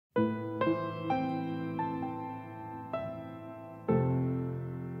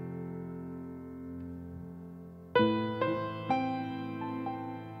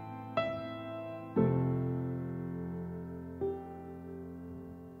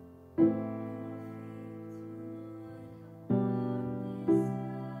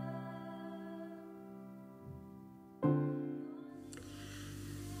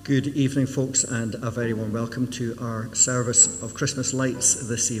Good evening, folks, and a very warm welcome to our service of Christmas lights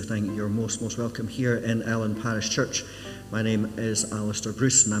this evening. You're most welcome here in Ellon Parish Church. My name is Alistair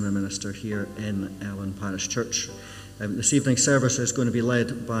Bruce, and I'm a minister here in Ellon Parish Church. This evening's service is going to be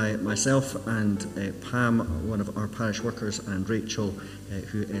led by myself and Pam, one of our parish workers, and Rachel,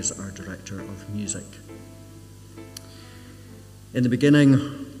 who is our director of music. In the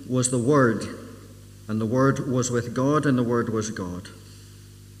beginning was the Word, and the Word was with God, and the Word was God.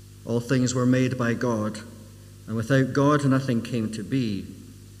 All things were made by God, and without God nothing came to be.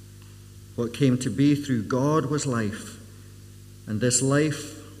 What came to be through God was life, and this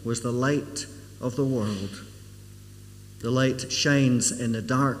life was the light of the world. The light shines in the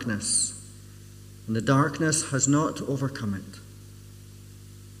darkness, and the darkness has not overcome it.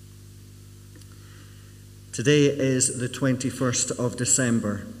 Today is the 21st of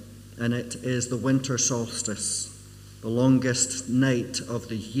December, and it is the winter solstice, the longest night of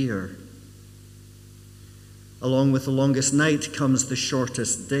the year. Along with the longest night comes the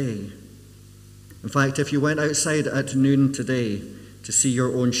shortest day. In fact, if you went outside at noon today to see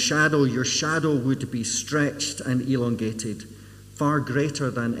your own shadow, your shadow would be stretched and elongated, far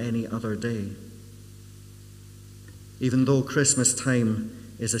greater than any other day. Even though Christmas time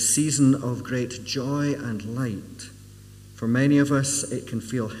is a season of great joy and light, for many of us it can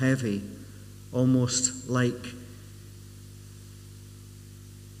feel heavy, almost like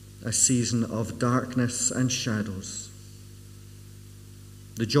a season of darkness and shadows.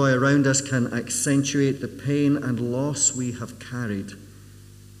 The joy around us can accentuate the pain and loss we have carried.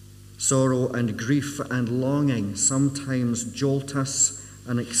 Sorrow and grief and longing sometimes jolt us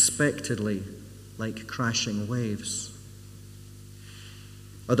unexpectedly like crashing waves.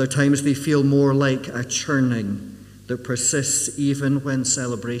 Other times they feel more like a churning that persists even when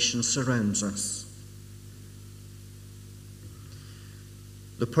celebration surrounds us.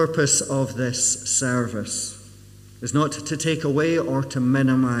 The purpose of this service is not to take away or to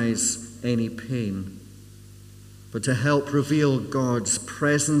minimize any pain, but to help reveal God's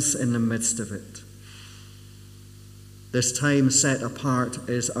presence in the midst of it. This time set apart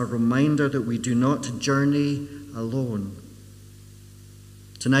is a reminder that we do not journey alone.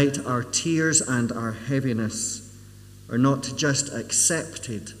 Tonight, our tears and our heaviness are not just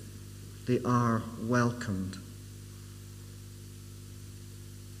accepted, they are welcomed.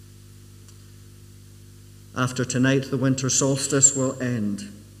 After tonight, the winter solstice will end,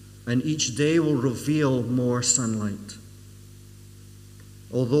 and each day will reveal more sunlight.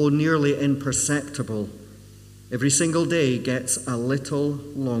 Although nearly imperceptible, every single day gets a little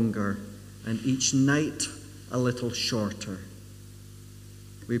longer, and each night a little shorter.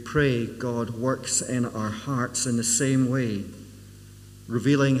 We pray God works in our hearts in the same way,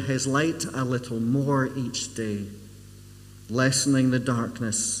 revealing his light a little more each day, lessening the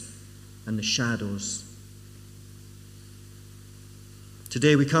darkness and the shadows.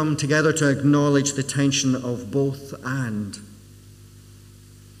 Today we come together to acknowledge the tension of both and.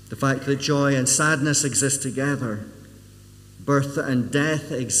 The fact that joy and sadness exist together, birth and death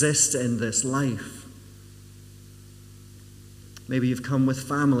exist in this life. Maybe you've come with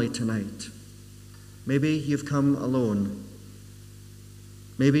family tonight. Maybe you've come alone.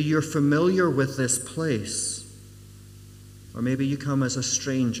 Maybe you're familiar with this place. Or maybe you come as a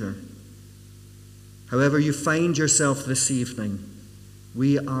stranger. However you find yourself this evening,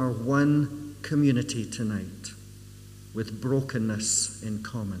 we are one community tonight with brokenness in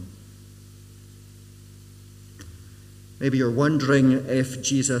common. Maybe you're wondering if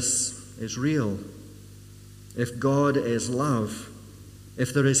Jesus is real, if God is love,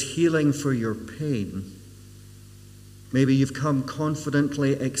 if there is healing for your pain. Maybe you've come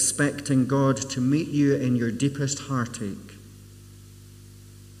confidently expecting God to meet you in your deepest heartache.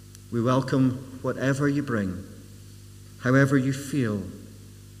 We welcome whatever you bring, however you feel,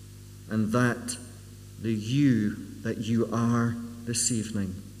 and that the you that you are this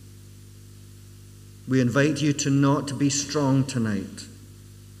evening. We invite you to not be strong tonight,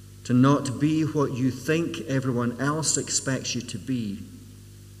 to not be what you think everyone else expects you to be.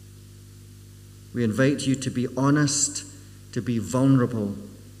 We invite you to be honest, to be vulnerable,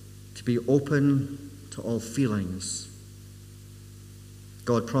 to be open to all feelings.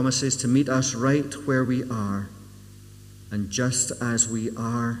 God promises to meet us right where we are, and just as we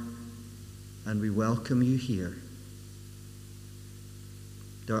are, and we welcome you here.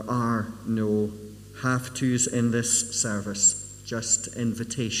 There are no have-tos in this service, just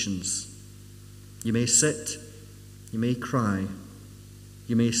invitations. You may sit, you may cry,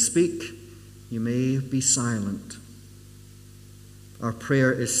 you may speak, you may be silent. Our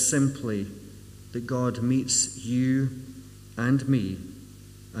prayer is simply that God meets you and me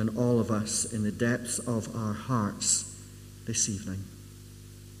and all of us in the depths of our hearts this evening.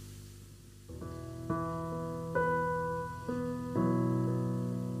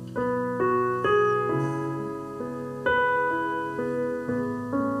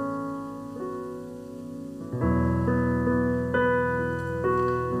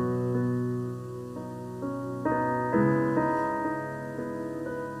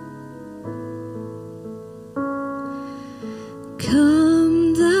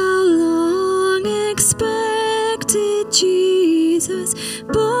 Come, thou long expected Jesus,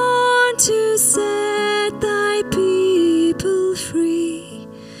 born to set thy people free.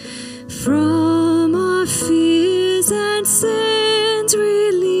 From our fears and sins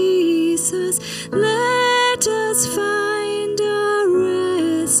release us, let us find our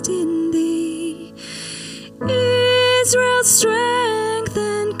rest in thee. Israel's strength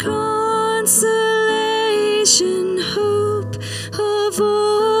and consolation, hope of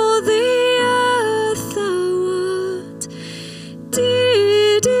all the earth thou art,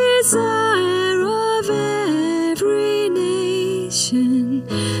 dear desire of every nation,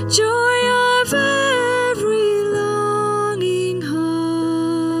 joy of every longing heart.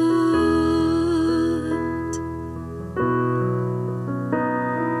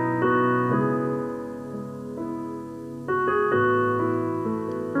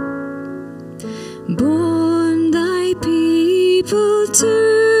 Born thy people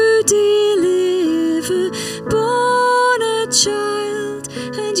to deliver, born a child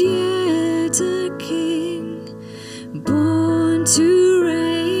and yet a king, born to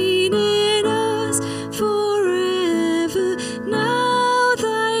reign in us forever. Now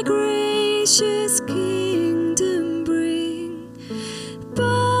thy gracious kingdom bring,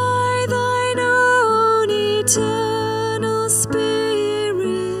 by thine own eternal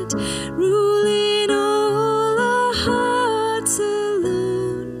Spirit, rule in all our hearts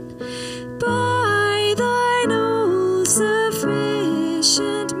alone. By thine all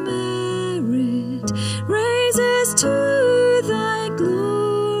sufficient merit, raise us to thy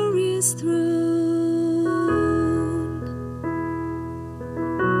glorious throne.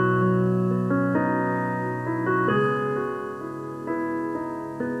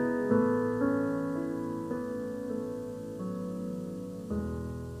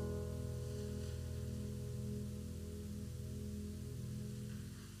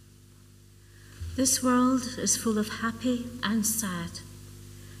 This world is full of happy and sad,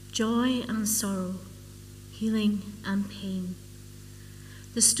 joy and sorrow, healing and pain.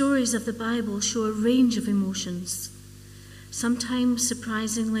 The stories of the Bible show a range of emotions, sometimes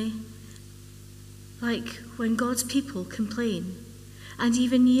surprisingly, like when God's people complain and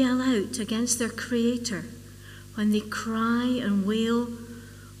even yell out against their Creator. When they cry and wail,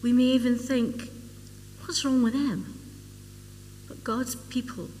 we may even think, what's wrong with them? But God's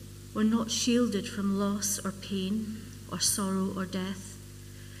people were not shielded from loss or pain or sorrow or death.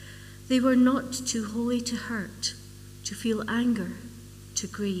 They were not too holy to hurt, to feel anger, to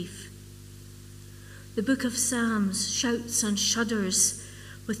grieve. The book of Psalms shouts and shudders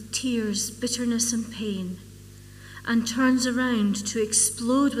with tears, bitterness and pain, and turns around to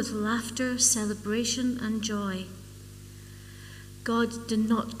explode with laughter, celebration and joy. God did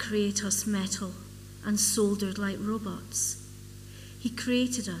not create us metal and soldered like robots. He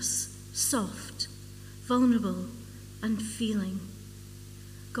created us soft, vulnerable, and feeling.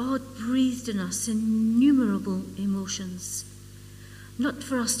 God breathed in us innumerable emotions, not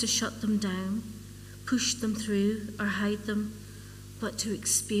for us to shut them down, push them through, or hide them, but to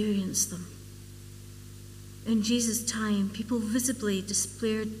experience them. In Jesus' time, people visibly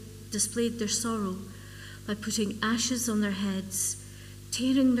displayed their sorrow by putting ashes on their heads,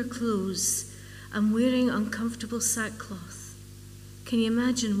 tearing their clothes, and wearing uncomfortable sackcloth. Can you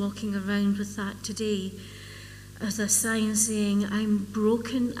imagine walking around with that today as a sign saying, I'm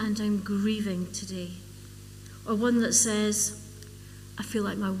broken and I'm grieving today? Or one that says, I feel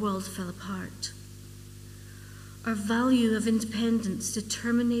like my world fell apart. Our value of independence,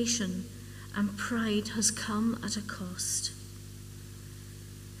 determination, and pride has come at a cost.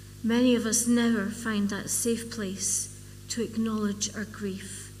 Many of us never find that safe place to acknowledge our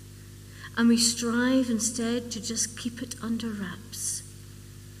grief, and we strive instead to just keep it under wraps.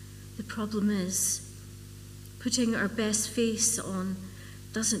 The problem is, putting our best face on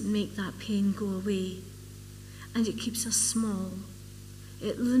doesn't make that pain go away, and it keeps us small.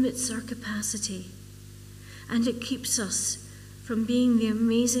 It limits our capacity, and it keeps us from being the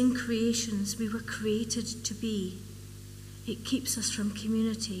amazing creations we were created to be. It keeps us from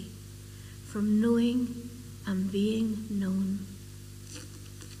community, from knowing and being known.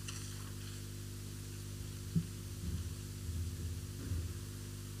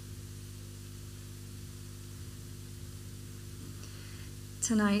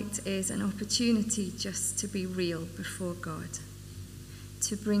 Tonight is an opportunity just to be real before God,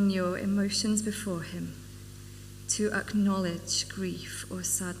 to bring your emotions before him, to acknowledge grief or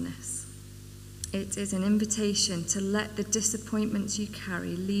sadness. It is an invitation to let the disappointments you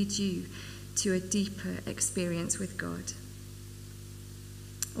carry lead you to a deeper experience with God.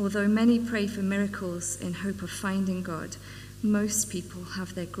 Although many pray for miracles in hope of finding God, most people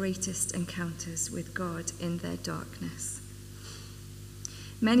have their greatest encounters with God in their darkness.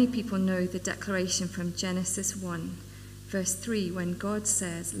 Many people know the declaration from Genesis 1, verse 3, when God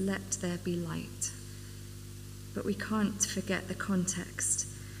says, "Let there be light." But we can't forget the context.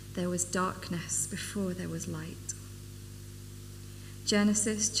 There was darkness before there was light.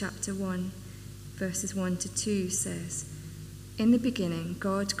 Genesis chapter 1, verses 1 to 2 says, "In the beginning,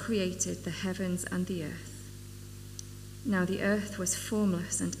 God created the heavens and the earth. Now the earth was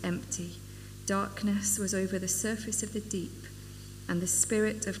formless and empty. Darkness was over the surface of the deep, and the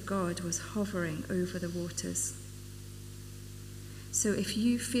Spirit of God was hovering over the waters." So if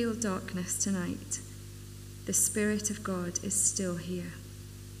you feel darkness tonight, the Spirit of God is still here,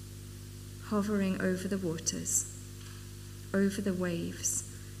 hovering over the waters, over the waves,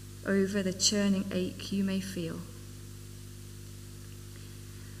 over the churning ache you may feel.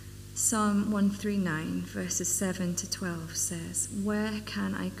 Psalm 139, verses 7 to 12 says, "Where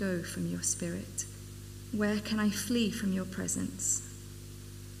can I go from your spirit? Where can I flee from your presence?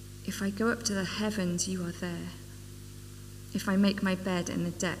 If I go up to the heavens, you are there. If I make my bed in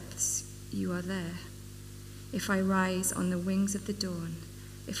the depths, you are there. If I rise on the wings of the dawn,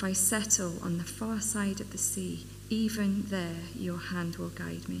 if I settle on the far side of the sea, even there your hand will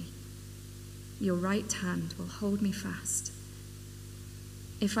guide me. Your right hand will hold me fast.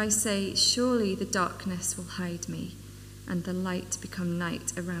 If I say, surely the darkness will hide me, and the light become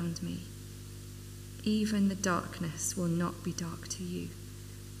night around me, even the darkness will not be dark to you.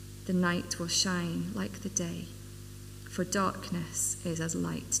 The night will shine like the day, for darkness is as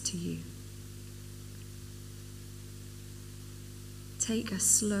light to you." Take a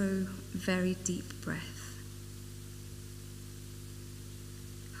slow, very deep breath.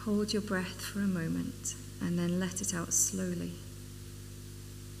 Hold your breath for a moment and then let it out slowly.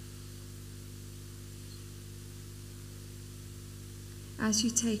 As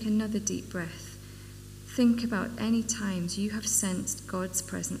you take another deep breath, think about any times you have sensed God's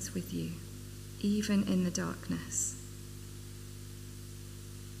presence with you, even in the darkness.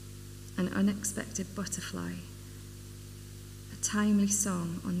 An unexpected butterfly, a timely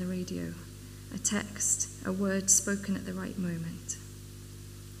song on the radio, a text, a word spoken at the right moment.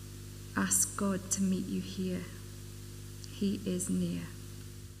 Ask God to meet you here. He is near.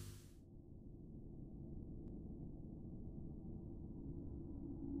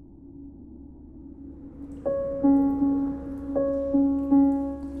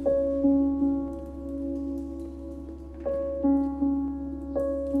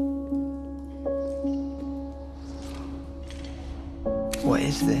 What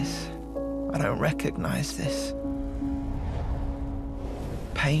is this? I don't recognize this.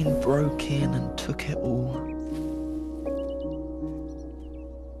 Pain broke in and took it all.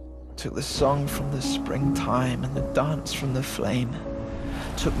 Took the song from the springtime and the dance from the flame.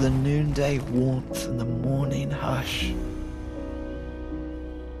 Took the noonday warmth and the morning hush.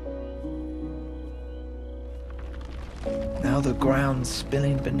 Now the ground's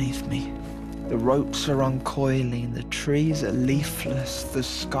spilling beneath me. The ropes are uncoiling, the trees are leafless, the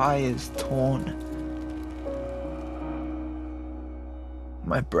sky is torn.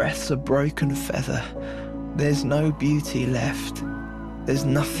 My breath's a broken feather, there's no beauty left. There's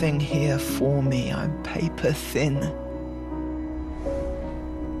nothing here for me, I'm paper thin.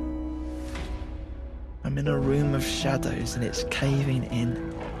 I'm in a room of shadows and it's caving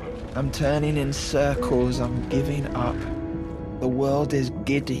in. I'm turning in circles, I'm giving up. The world is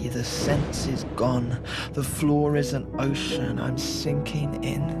giddy, the sense is gone. The floor is an ocean, I'm sinking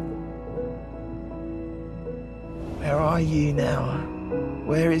in. Where are you now?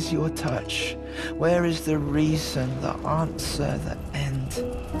 Where is your touch? Where is the reason, the answer, the end?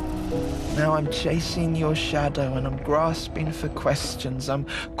 Now I'm chasing your shadow and I'm grasping for questions. I'm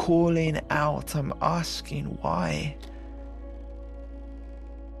calling out, I'm asking why.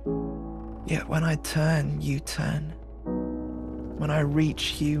 Yet when I turn, you turn. When I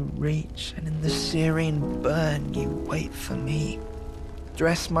reach, you reach, and in the searing burn, you wait for me.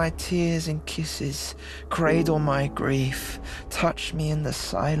 Dress my tears in kisses, cradle my grief, touch me in the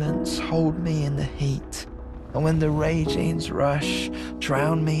silence, hold me in the heat. And when the ragings rush,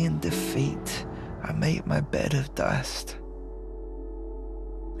 drown me in defeat, I make my bed of dust,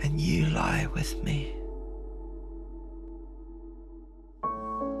 and you lie with me.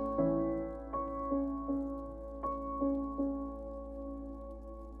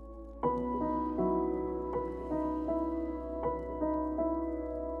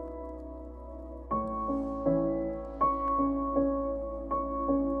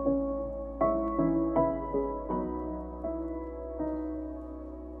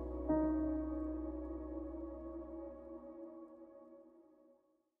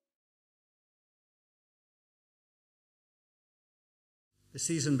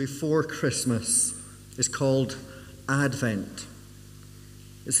 season before Christmas is called Advent.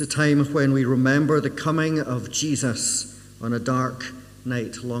 It's a time when we remember the coming of Jesus on a dark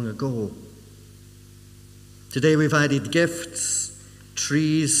night long ago. Today we've added gifts,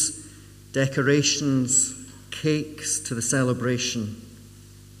 trees, decorations, cakes to the celebration.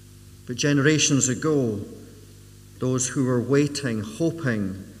 But generations ago, those who were waiting,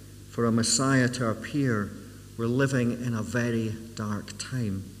 hoping for a Messiah to appear, were living in a very dark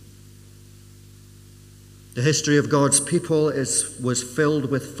time. The history of God's people was filled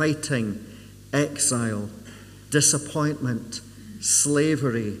with fighting, exile, disappointment,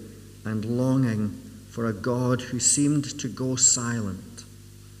 slavery, and longing for a God who seemed to go silent.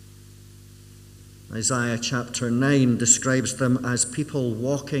 Isaiah chapter 9 describes them as people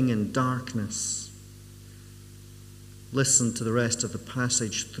walking in darkness. Listen to the rest of the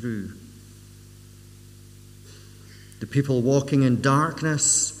passage through. The people walking in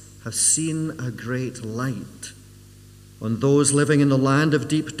darkness have seen a great light. On those living in the land of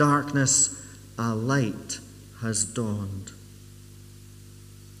deep darkness, a light has dawned.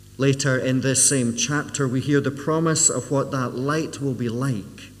 Later in this same chapter, we hear the promise of what that light will be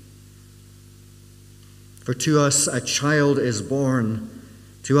like. For to us a child is born,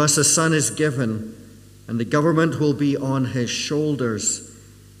 to us a son is given, and the government will be on his shoulders,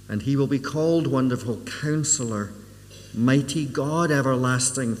 and he will be called Wonderful Counselor, Mighty God,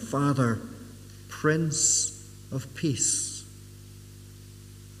 Everlasting Father, Prince of Peace.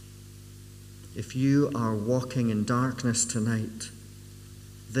 If you are walking in darkness tonight,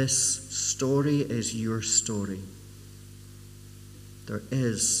 this story is your story. There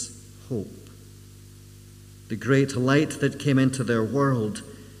is hope. The great light that came into their world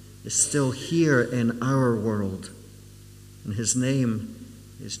is still here in our world, and his name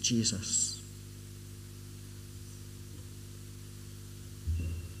is Jesus.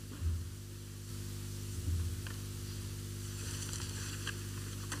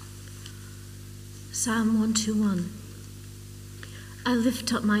 Psalm 121. I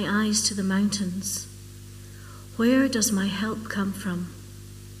lift up my eyes to the mountains. Where does my help come from?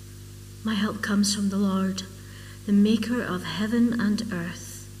 My help comes from the Lord, the maker of heaven and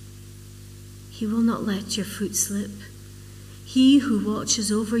earth. He will not let your foot slip. He who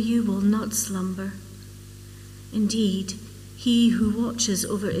watches over you will not slumber. Indeed, he who watches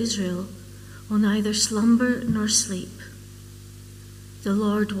over Israel will neither slumber nor sleep. The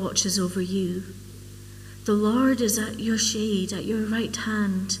Lord watches over you. The Lord is at your shade, at your right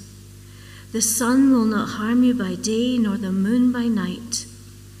hand. The sun will not harm you by day, nor the moon by night.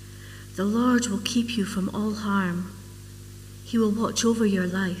 The Lord will keep you from all harm. He will watch over your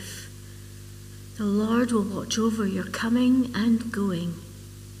life. The Lord will watch over your coming and going,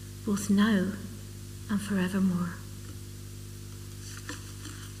 both now and forevermore.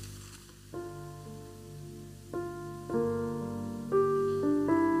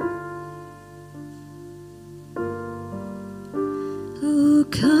 Oh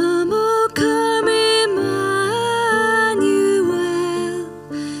come, Emmanuel,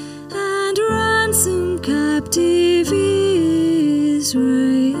 and ransom captive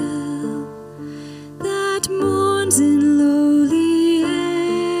Israel, that mourns in lowly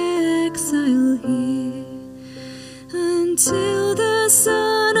exile here, until the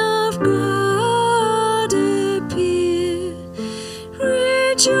Son of God appear.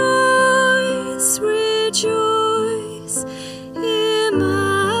 Rejoice, rejoice, Emmanuel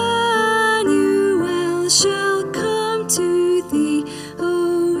shall come to thee,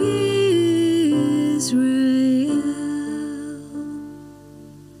 O Israel.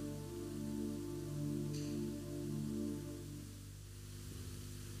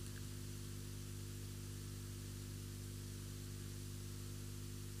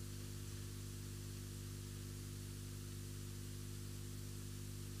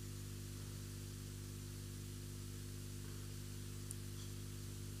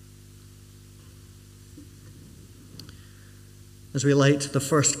 As we light the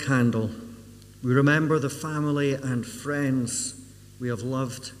first candle, we remember the family and friends we have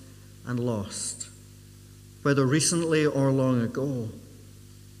loved and lost, whether recently or long ago.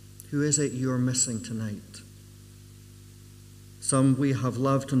 Who is it you're missing tonight? Some we have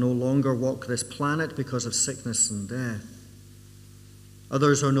loved no longer walk this planet because of sickness and death.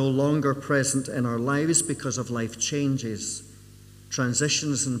 Others are no longer present in our lives because of life changes,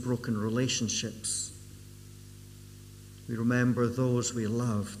 transitions, and broken relationships. We remember those we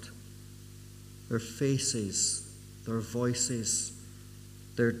loved, their faces, their voices,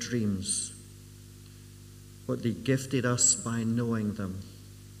 their dreams, what they gifted us by knowing them.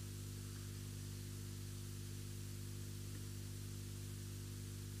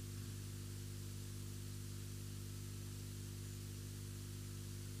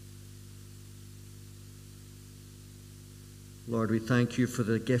 Lord, we thank you for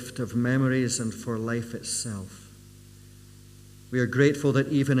the gift of memories and for life itself. We are grateful that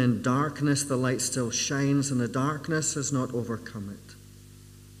even in darkness the light still shines and the darkness has not overcome it.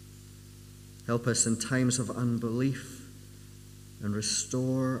 Help us in times of unbelief and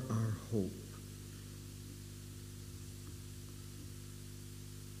restore our hope.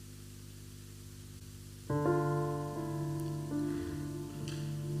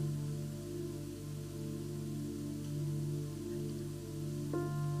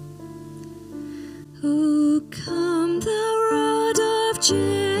 O come, thou rod of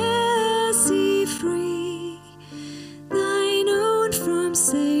Jesse, free thine own from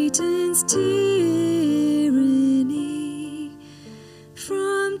Satan's tyranny.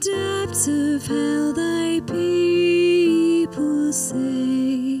 From depths of hell thy people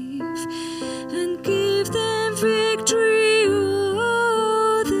save, and give them victory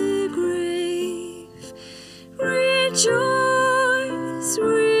o'er the grave. Rejoice,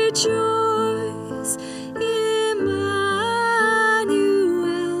 rejoice, Emmanuel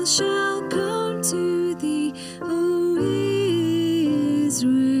shall come to thee, O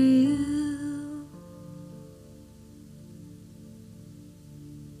Israel.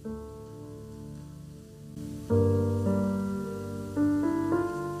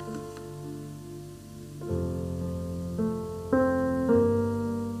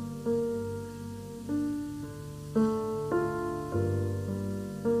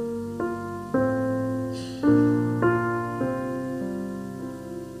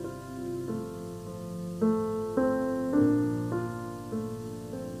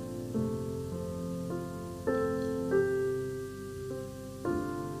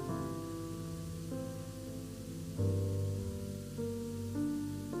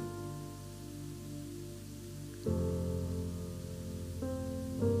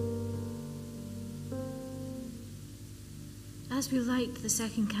 As we light the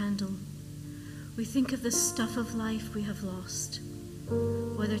second candle, we think of the stuff of life we have lost,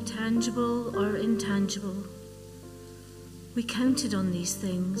 whether tangible or intangible. We counted on these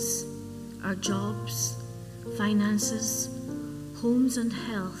things, our jobs, finances, homes and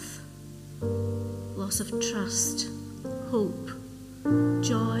health, loss of trust, hope,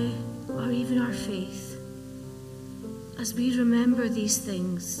 joy, or even our faith. As we remember these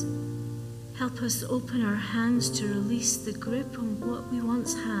things, help us open our hands to release the grip on what we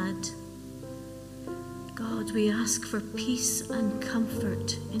once had. God, we ask for peace and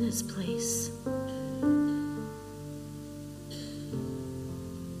comfort in its place.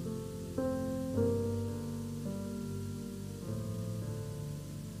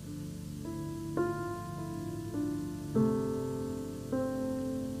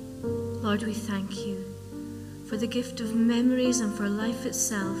 Lord, we thank you for the gift of memories and for life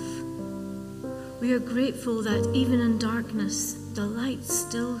itself. We are grateful that even in darkness, the light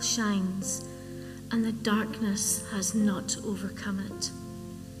still shines and the darkness has not overcome it.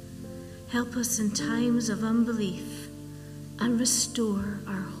 Help us in times of unbelief and restore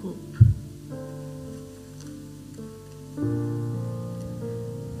our hope.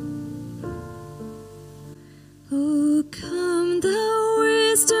 O come, thou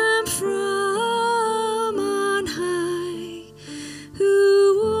wisdom from on high,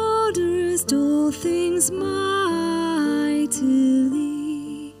 who orderest all things mightily.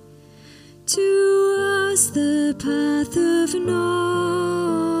 To us the path of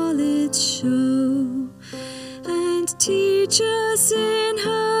knowledge show, and teach us in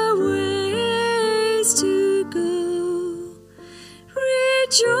her ways to go.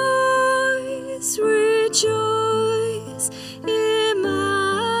 Rejoice, rejoice, Emmanuel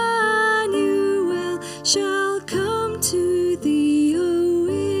shall come to thee, O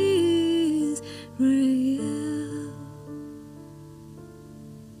Israel.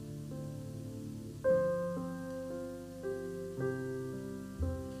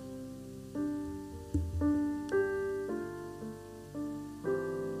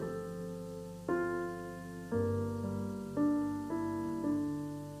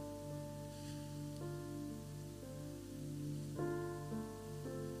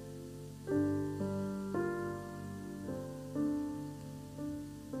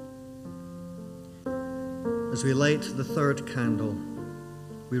 As we light the third candle,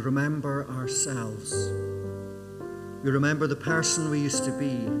 we remember ourselves. We remember the person we used to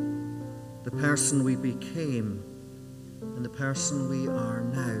be, the person we became, and the person we are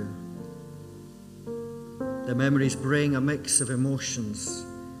now. The memories bring a mix of emotions.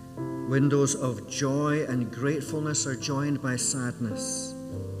 Windows of joy and gratefulness are joined by sadness,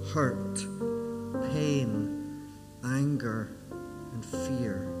 hurt, pain, anger, and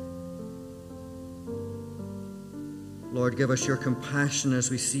fear. Lord, give us your compassion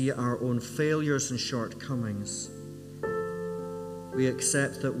as we see our own failures and shortcomings. We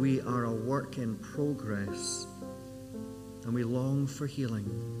accept that we are a work in progress, and we long for healing.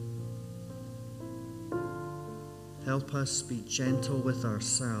 Help us be gentle with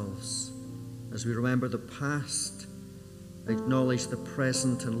ourselves as we remember the past, acknowledge the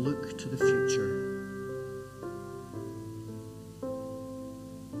present, and look to the future.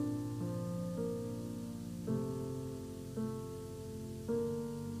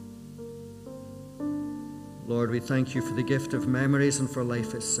 Lord, we thank you for the gift of memories and for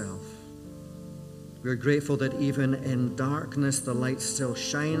life itself. We are grateful that even in darkness, the light still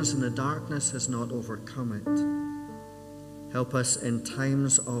shines and the darkness has not overcome it. Help us in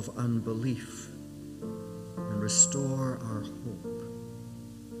times of unbelief and restore our hope.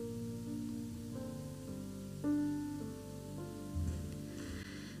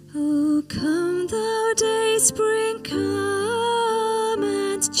 O come thou dayspring, come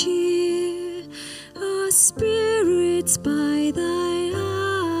and cheer our spirits by thy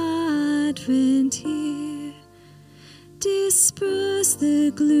advent here. Disperse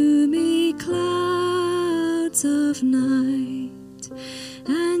the gloomy clouds of night,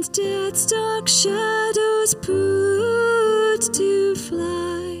 and death's dark shadows put to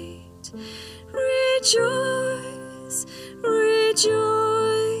flight. Rejoice,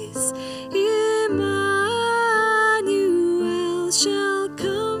 rejoice, Emmanuel shall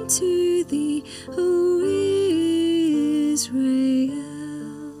come to thee, O Israel.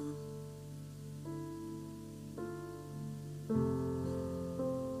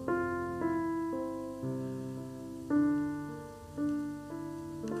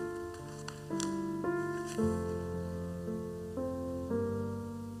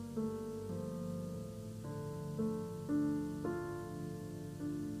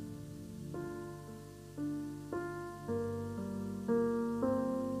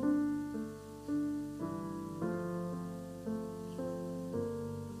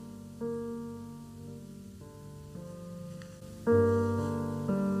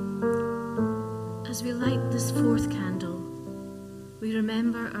 As we light this fourth candle, we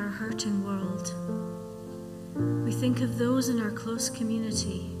remember our hurting world. We think of those in our close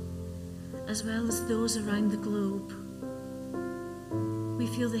community, as well as those around the globe. We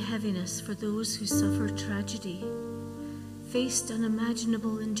feel the heaviness for those who suffer tragedy, faced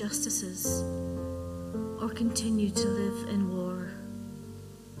unimaginable injustices, or continue to live in war.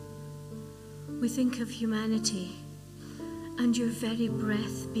 We think of humanity and your very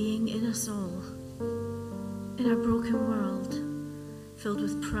breath being in us all. In our broken world, filled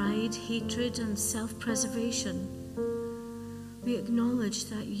with pride, hatred, and self-preservation, we acknowledge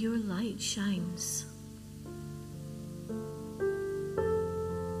that your light shines.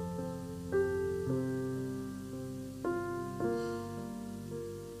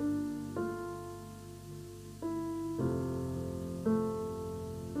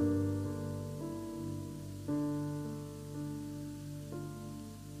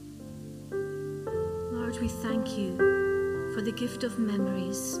 We thank you for the gift of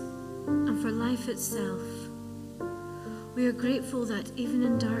memories and for life itself. We are grateful that even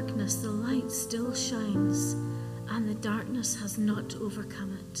in darkness the light still shines and the darkness has not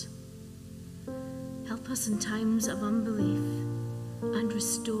overcome it. Help us in times of unbelief and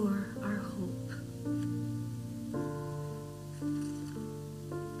restore our hope.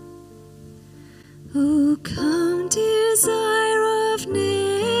 O come, desire of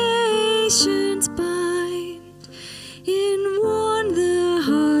nations, bind in one the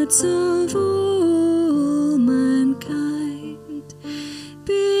hearts of all mankind.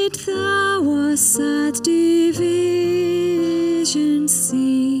 Bid thou our sad division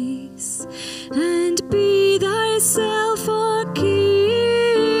cease, and be thyself our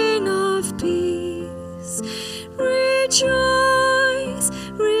King of peace. Rejoice,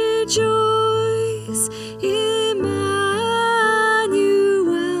 rejoice, Emmanuel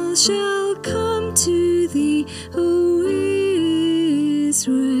shall come to thee, O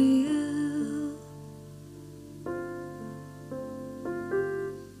Israel.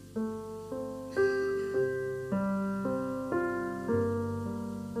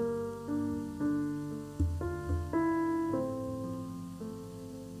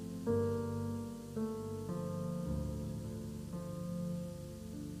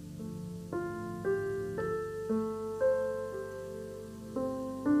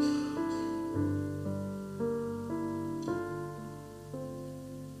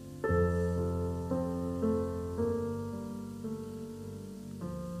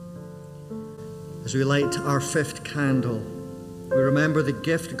 As we light our fifth candle, We remember the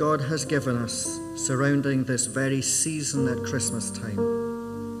gift God has given us surrounding this very season at Christmas time.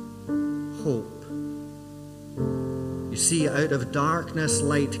 Hope. You see, out of darkness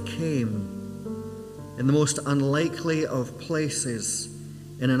light came. In the most unlikely of places,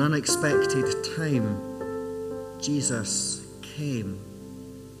 in an unexpected time, Jesus came.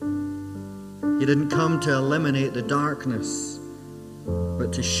 He didn't come to eliminate the darkness,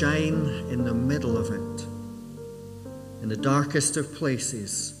 but to shine in the middle of it. In the darkest of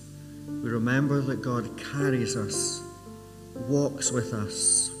places, we remember that God carries us, walks with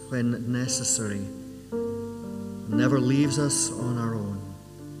us when necessary, and never leaves us on our own.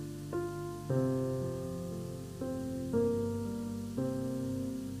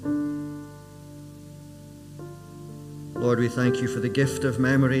 Lord, we thank you for the gift of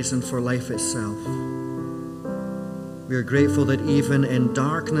memories and for life itself. We are grateful that even in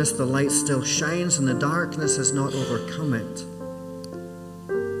darkness, the light still shines and the darkness has not overcome it.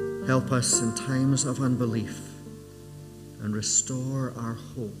 Help us in times of unbelief and restore our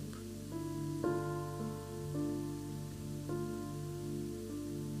hope.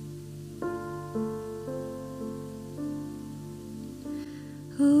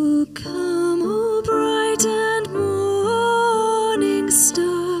 Oh, come, O bright and morning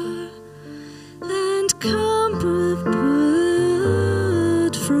star, and comfort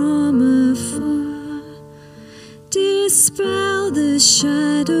from afar, dispel the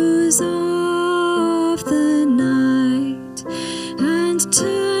shadows of the night, and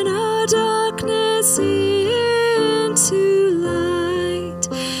turn our darkness into light.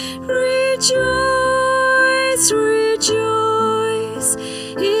 Rejoice, rejoice,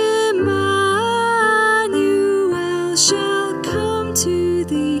 Emmanuel shall come to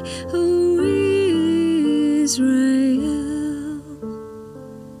thee, O Israel.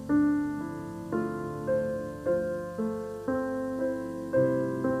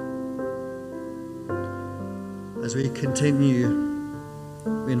 As we continue,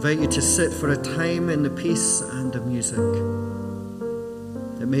 we invite you to sit for a time in the peace and the music.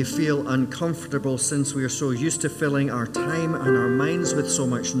 It may feel uncomfortable since we are so used to filling our time and our minds with so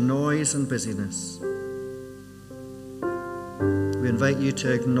much noise and busyness. We invite you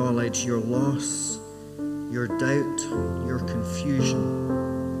to acknowledge your loss, your doubt, your confusion.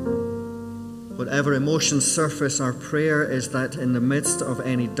 Whatever emotions surface, our prayer is that in the midst of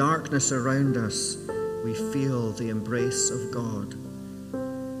any darkness around us, we feel the embrace of God,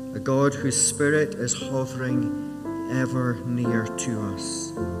 a God whose Spirit is hovering ever near to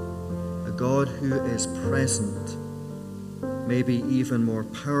us, a God who is present, maybe even more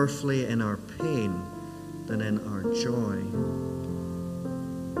powerfully in our pain than in our joy.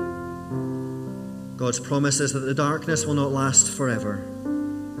 God's promise is that the darkness will not last forever.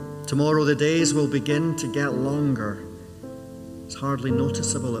 Tomorrow the days will begin to get longer. It's hardly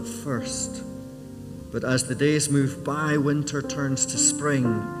noticeable at first. But as the days move by, winter turns to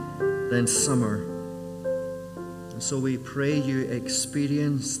spring, then summer. And so we pray you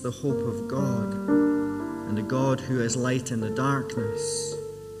experience the hope of God and the God who is light in the darkness.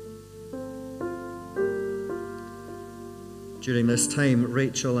 During this time,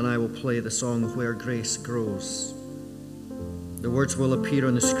 Rachel and I will play the song Where Grace Grows. The words will appear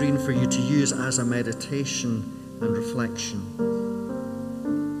on the screen for you to use as a meditation and reflection.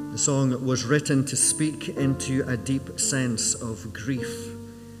 The song was written to speak into a deep sense of grief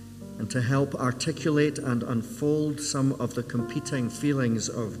and to help articulate and unfold some of the competing feelings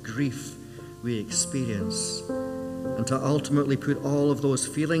of grief we experience, and to ultimately put all of those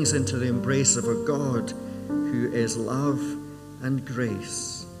feelings into the embrace of a God who is love and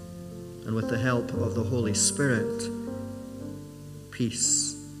grace, and with the help of the Holy Spirit,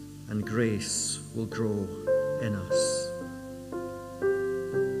 peace and grace will grow in us.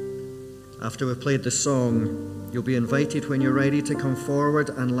 After we've played the song, you'll be invited when you're ready to come forward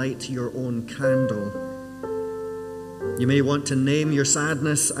and light your own candle. You may want to name your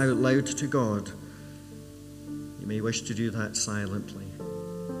sadness out loud to God. You may wish to do that silently.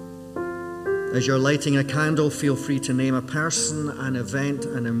 As you're lighting a candle, feel free to name a person, an event,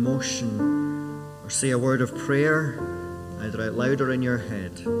 an emotion, or say a word of prayer, either out loud or in your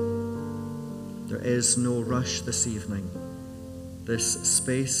head. There is no rush this evening. This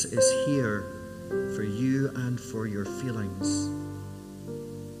space is here for you and for your feelings.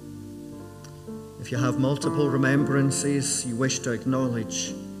 If you have multiple remembrances you wish to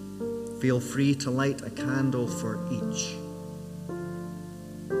acknowledge, feel free to light a candle for each.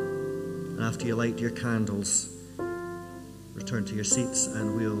 And after you light your candles, return to your seats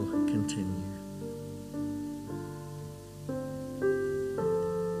and we'll continue.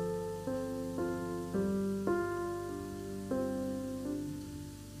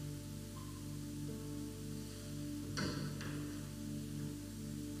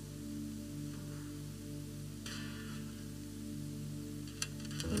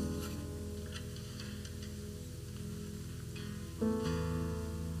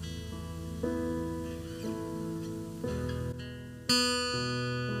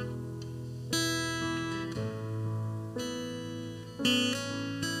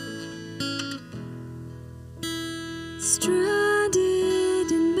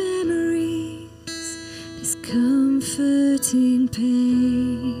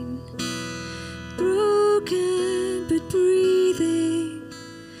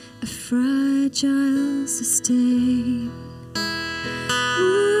 fragile sustain.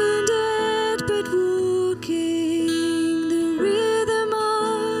 Wounded but walking the rhythm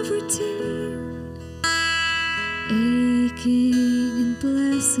of routine, aching and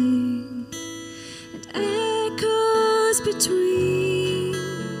blessing and echoes between.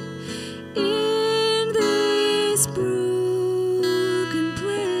 In this broken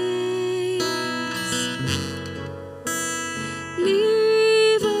place,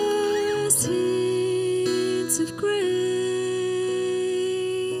 leave us hints of grace.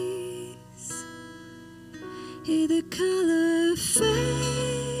 Here the color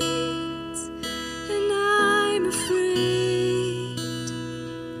fades, and I'm afraid.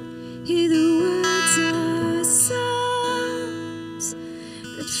 Here the words are sounds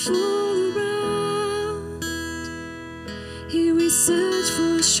that fall around. Here we search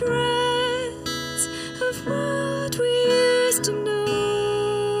for shreds of what we used to know,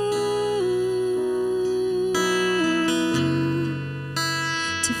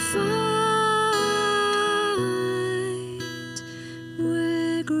 to find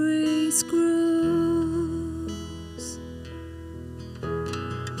where grace grows.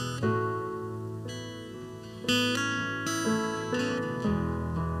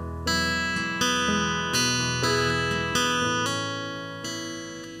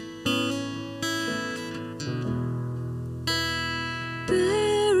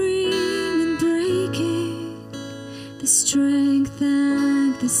 Bearing and breaking, the strength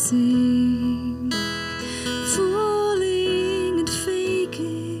and the sink, falling and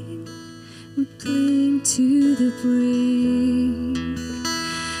faking, we cling to the brink.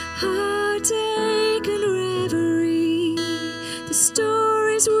 Heartache and reverie, the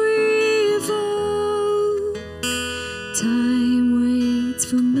stories we evoke. Time waits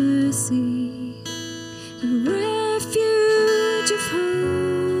for mercy, a refuge of hope.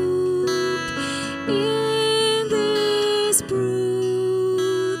 In this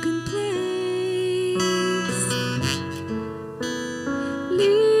broken place,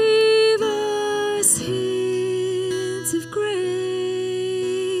 leave us hints of grace.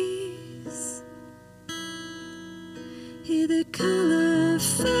 Here the color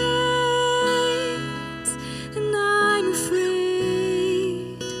fades, and I'm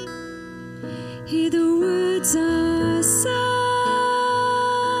afraid. Here the words are sounds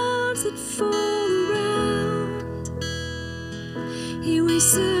that fall around. Here we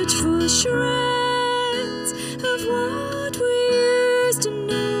search for shreds of what we used to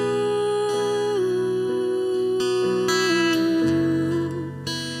know,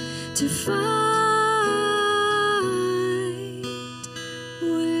 to find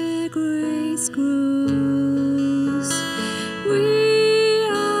where grace grows. We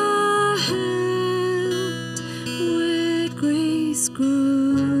are held where grace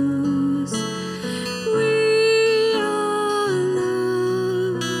grows. We are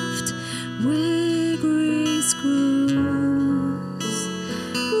loved where grace grows.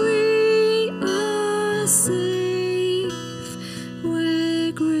 We are safe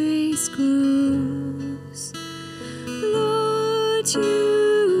where grace grows. Lord, you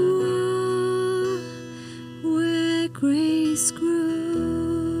are where grace grows.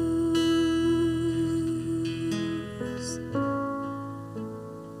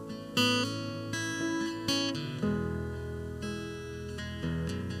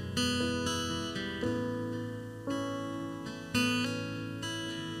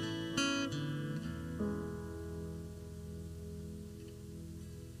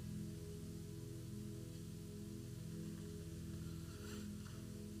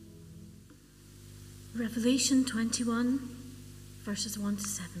 Revelation 21, verses 1 to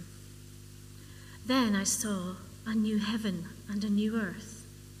 7. Then I saw a new heaven and a new earth,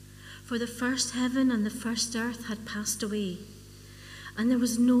 for the first heaven and the first earth had passed away, and there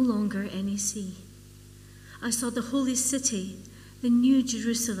was no longer any sea. I saw the holy city, the new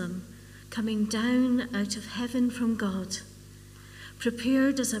Jerusalem, coming down out of heaven from God,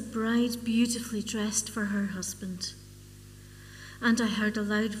 prepared as a bride beautifully dressed for her husband. And I heard a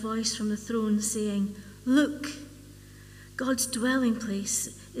loud voice from the throne saying, "Look, God's dwelling place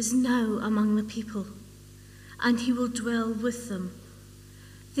is now among the people, and he will dwell with them.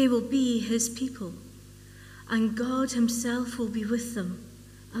 They will be his people, and God himself will be with them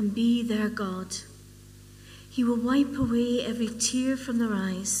and be their God. He will wipe away every tear from their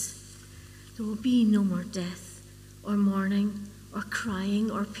eyes. There will be no more death, or mourning, or crying,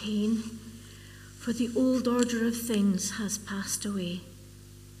 or pain, for the old order of things has passed away."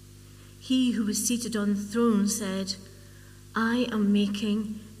 He who was seated on the throne said, "I am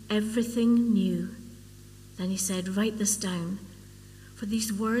making everything new." Then he said, "Write this down, for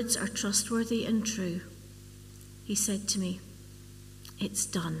these words are trustworthy and true. He said to me, "It's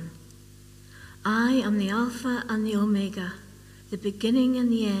done. I am the Alpha and the Omega, the beginning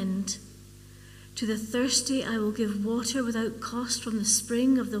and the end. To the thirsty I will give water without cost from the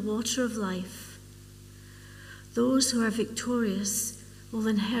spring of the water of life. Those who are victorious will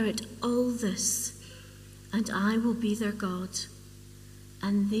inherit all this, and I will be their God,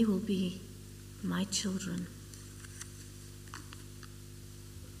 and they will be my children."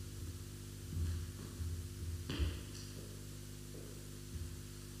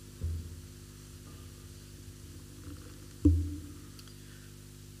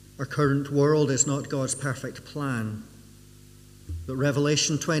 Our current world is not God's perfect plan, but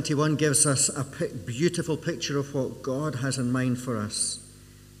Revelation 21 gives us a beautiful picture of what God has in mind for us.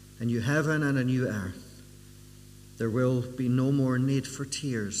 A new heaven and a new earth. There will be no more need for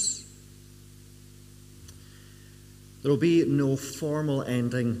tears. There will be no formal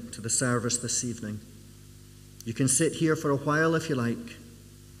ending to the service this evening. You can sit here for a while if you like.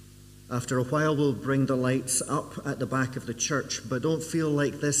 After a while, we'll bring the lights up at the back of the church, but don't feel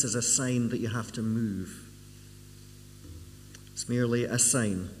like this is a sign that you have to move. It's merely a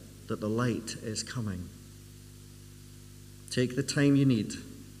sign that the light is coming. Take the time you need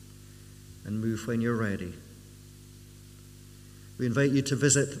and move when you're ready. We invite you to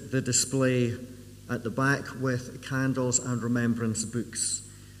visit the display at the back with candles and remembrance books.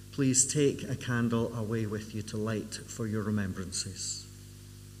 Please take a candle away with you to light for your remembrances.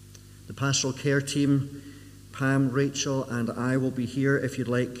 The pastoral care team, Pam, Rachel, and I will be here if you'd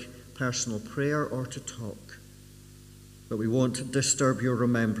like personal prayer or to talk. But we won't disturb your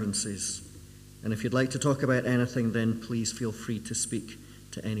remembrances. And if you'd like to talk about anything, then please feel free to speak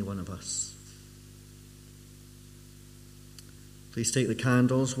to any one of us. Please take the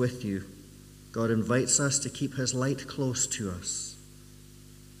candles with you. God invites us to keep his light close to us.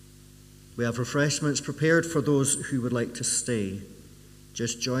 We have refreshments prepared for those who would like to stay.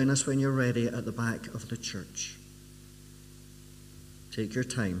 Just join us when you're ready at the back of the church. Take your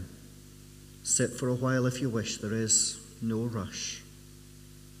time. Sit for a while if you wish. There is no rush.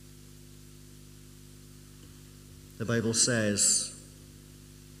 The Bible says,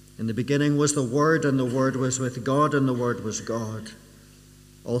 "In the beginning was the Word, and the Word was with God, and the Word was God.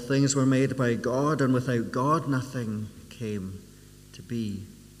 All things were made by God, and without God nothing came to be."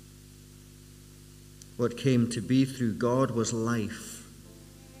 What came to be through God was life.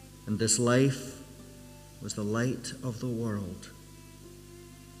 And this life was the light of the world.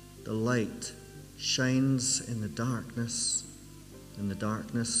 The light shines in the darkness, and the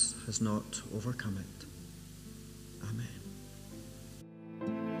darkness has not overcome it. Amen.